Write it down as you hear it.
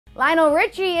Lionel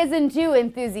Richie isn't too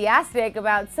enthusiastic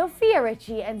about Sofia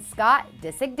Richie and Scott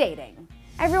Disick dating.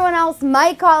 Everyone else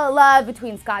might call it love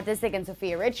between Scott Disick and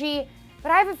Sofia Richie,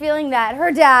 but I have a feeling that her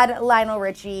dad, Lionel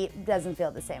Richie, doesn't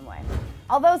feel the same way.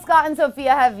 Although Scott and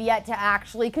Sofia have yet to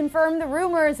actually confirm the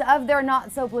rumors of their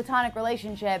not-so-platonic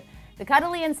relationship, the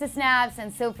cuddly Insta snaps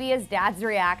and Sofia's dad's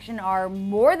reaction are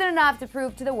more than enough to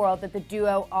prove to the world that the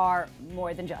duo are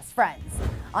more than just friends.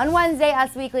 On Wednesday,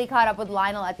 Us Weekly caught up with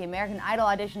Lionel at the American Idol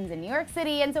auditions in New York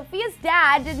City, and Sofia's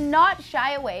dad did not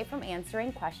shy away from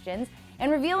answering questions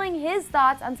and revealing his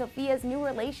thoughts on Sofia's new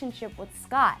relationship with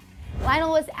Scott.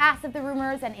 Lionel was asked if the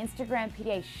rumors and Instagram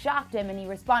PDA shocked him, and he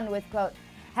responded with, quote,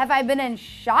 "Have I been in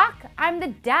shock? I'm the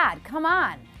dad, come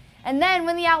on." And then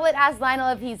when the outlet asked Lionel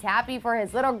if he's happy for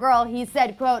his little girl, he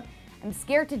said, quote, "I'm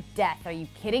scared to death, are you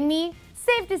kidding me?"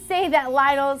 Safe to say that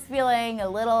Lionel's feeling a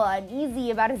little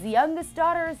uneasy about his youngest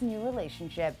daughter's new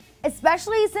relationship,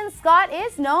 especially since Scott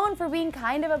is known for being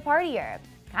kind of a partier.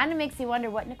 Kind of makes you wonder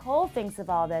what Nicole thinks of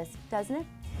all this, doesn't it?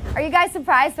 Are you guys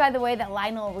surprised by the way that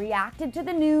Lionel reacted to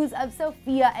the news of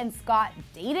Sofia and Scott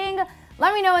dating?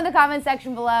 Let me know in the comment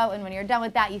section below, and when you're done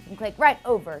with that, you can click right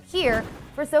over here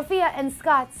for Sofia and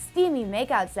Scott's steamy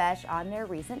makeout sesh on their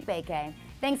recent vacay.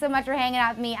 Thanks so much for hanging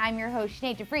out with me. I'm your host,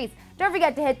 Sinead DeFries. Don't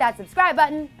forget to hit that subscribe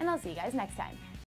button, and I'll see you guys next time.